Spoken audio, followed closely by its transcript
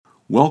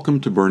Welcome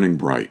to Burning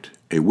Bright,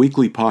 a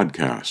weekly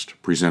podcast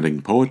presenting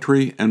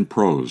poetry and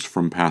prose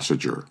from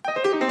Passager.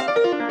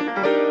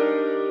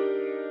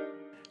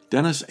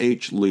 Dennis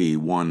H. Lee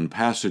won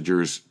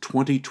Passager's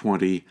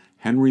 2020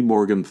 Henry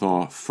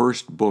Morgenthau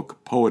First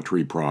Book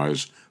Poetry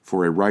Prize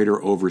for a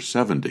writer over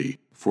 70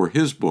 for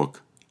his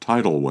book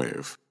Tidal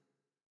Wave.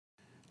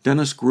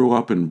 Dennis grew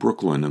up in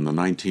Brooklyn in the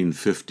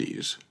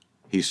 1950s.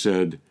 He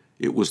said,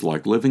 "It was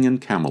like living in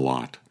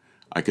Camelot.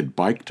 I could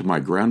bike to my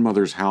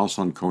grandmother's house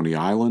on Coney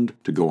Island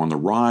to go on the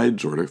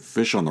rides or to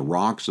fish on the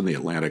rocks in the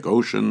Atlantic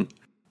Ocean.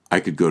 I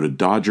could go to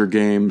Dodger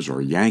games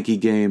or Yankee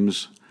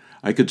games.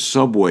 I could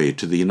subway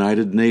to the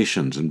United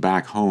Nations and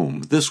back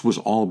home. This was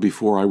all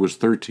before I was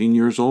 13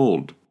 years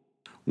old.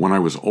 When I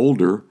was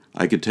older,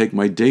 I could take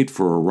my date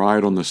for a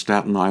ride on the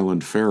Staten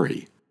Island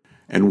ferry.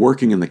 And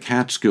working in the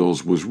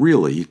Catskills was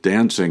really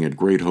dancing at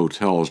great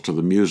hotels to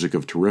the music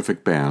of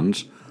terrific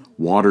bands,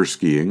 water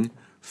skiing,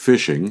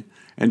 fishing,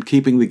 and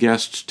keeping the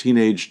guests'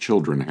 teenage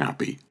children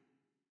happy."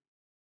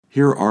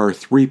 Here are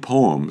 3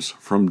 poems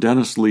from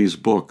Dennis Lee's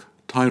book,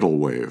 Tidal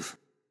Wave.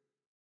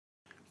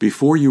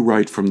 Before you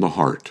write from the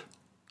heart.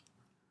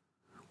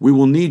 We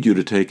will need you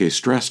to take a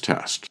stress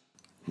test.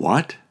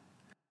 What?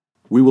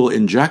 We will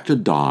inject a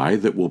dye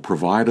that will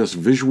provide us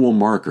visual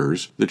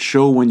markers that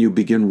show when you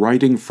begin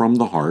writing from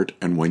the heart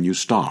and when you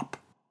stop.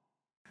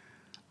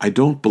 I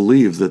don't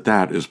believe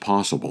that is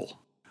possible.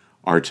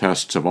 Our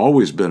tests have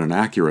always been an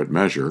accurate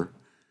measure.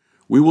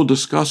 We will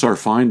discuss our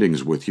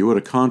findings with you at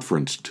a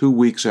conference 2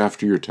 weeks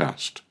after your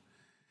test.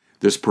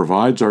 This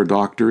provides our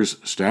doctors,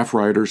 staff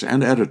writers,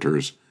 and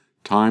editors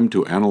time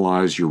to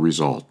analyze your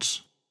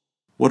results.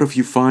 What if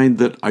you find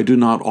that I do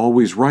not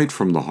always write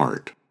from the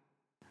heart?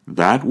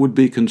 That would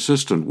be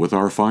consistent with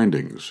our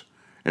findings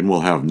and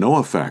will have no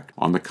effect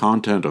on the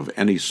content of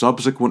any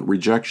subsequent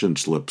rejection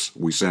slips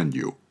we send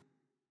you.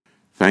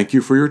 Thank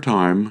you for your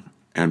time,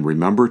 and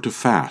remember to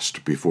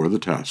fast before the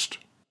test.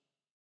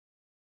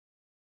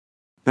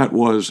 That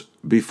was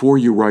Before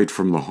You Write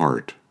from the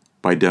Heart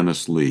by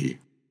Dennis Lee.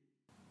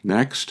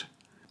 Next,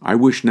 I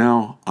wish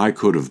now I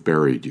could have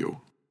buried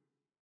you.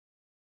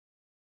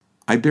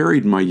 I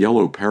buried my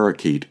yellow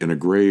parakeet in a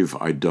grave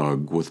I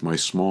dug with my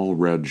small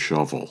red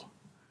shovel.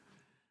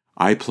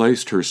 I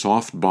placed her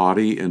soft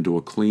body into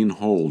a clean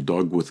hole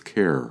dug with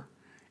care,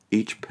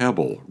 each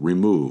pebble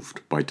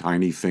removed by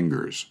tiny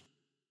fingers.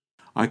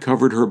 I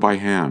covered her by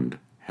hand,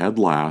 head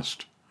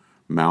last,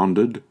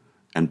 mounded,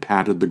 and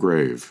patted the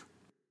grave.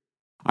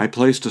 I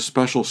placed a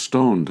special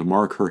stone to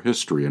mark her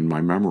history in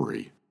my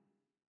memory.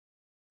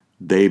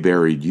 They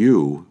buried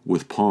you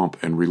with pomp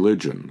and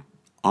religion.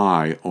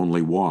 I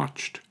only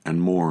watched and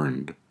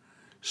mourned,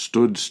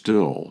 stood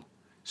still,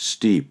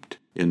 steeped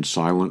in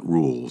silent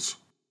rules.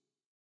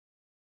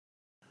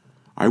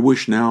 I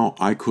wish now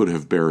I could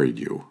have buried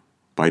you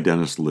by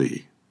Dennis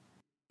Lee.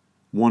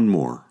 One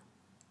more.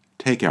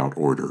 Takeout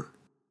order.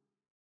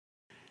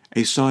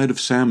 A side of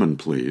salmon,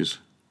 please.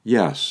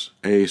 Yes,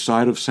 a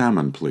side of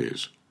salmon,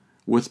 please.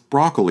 With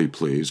broccoli,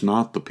 please,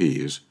 not the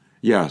peas.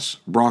 Yes,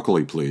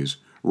 broccoli, please.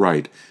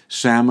 Right.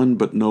 Salmon,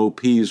 but no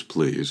peas,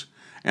 please.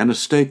 And a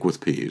steak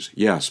with peas.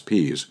 Yes,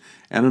 peas.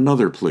 And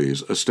another,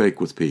 please, a steak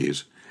with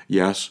peas.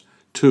 Yes,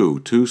 two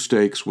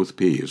steaks with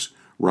peas.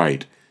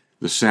 Right.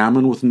 The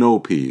salmon with no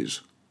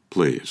peas,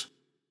 please.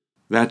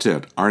 That's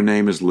it. Our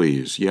name is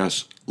Lee's.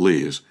 Yes,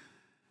 Lee's.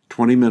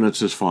 20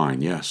 minutes is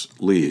fine. Yes,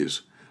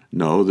 Lee's.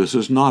 No, this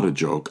is not a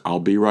joke. I'll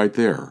be right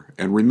there.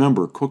 And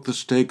remember, cook the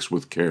steaks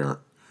with care.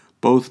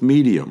 Both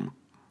medium,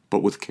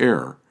 but with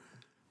care.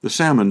 The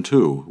salmon,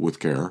 too, with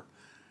care.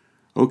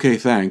 Okay,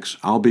 thanks.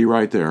 I'll be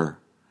right there.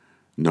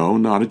 No,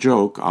 not a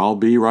joke. I'll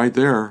be right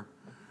there.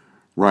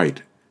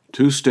 Right.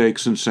 2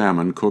 steaks and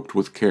salmon cooked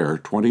with care.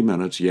 20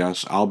 minutes.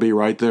 Yes, I'll be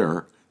right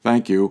there.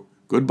 Thank you.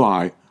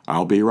 Goodbye.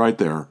 I'll be right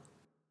there.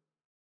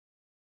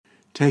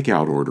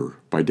 Takeout Order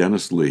by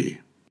Dennis Lee.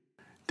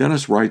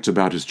 Dennis writes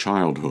about his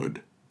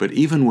childhood, but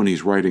even when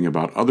he's writing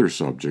about other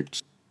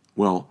subjects,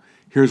 well,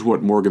 here's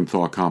what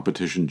Morgenthau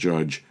competition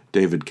judge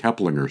David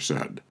Keplinger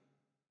said.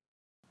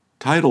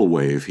 Tidal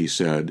Wave, he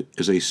said,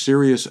 is a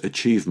serious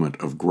achievement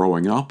of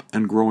growing up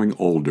and growing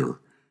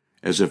older,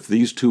 as if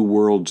these 2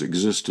 worlds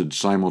existed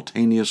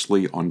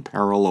simultaneously on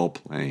parallel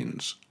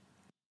planes.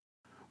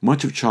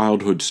 Much of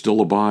childhood still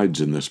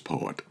abides in this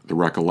poet, the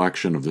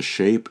recollection of the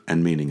shape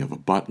and meaning of a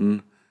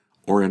button,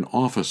 or in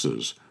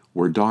offices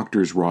where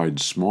doctors ride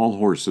small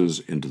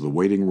horses into the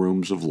waiting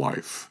rooms of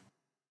life.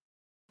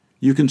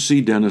 You can see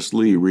Dennis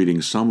Lee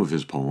reading some of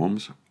his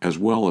poems, as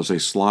well as a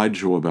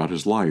slideshow about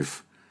his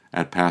life,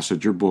 at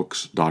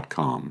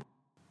PassagerBooks.com.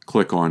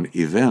 Click on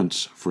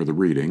Events for the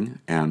reading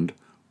and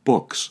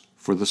Books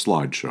for the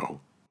slideshow.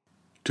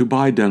 To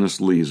buy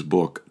Dennis Lee's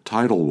book,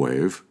 Tidal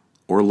Wave,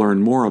 or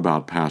learn more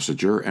about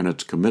Passager and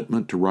its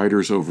commitment to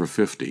writers over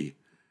 50,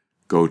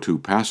 go to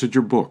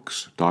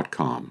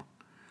PassagerBooks.com.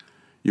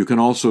 You can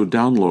also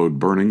download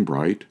Burning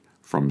Bright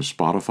from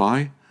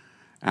Spotify,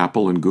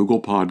 Apple and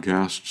Google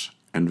Podcasts,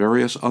 and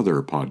various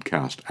other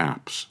podcast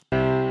apps.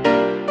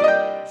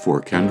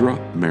 For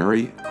Kendra,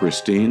 Mary,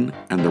 Christine,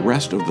 and the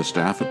rest of the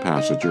staff at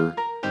Passager,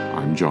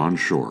 I'm John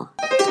Shore.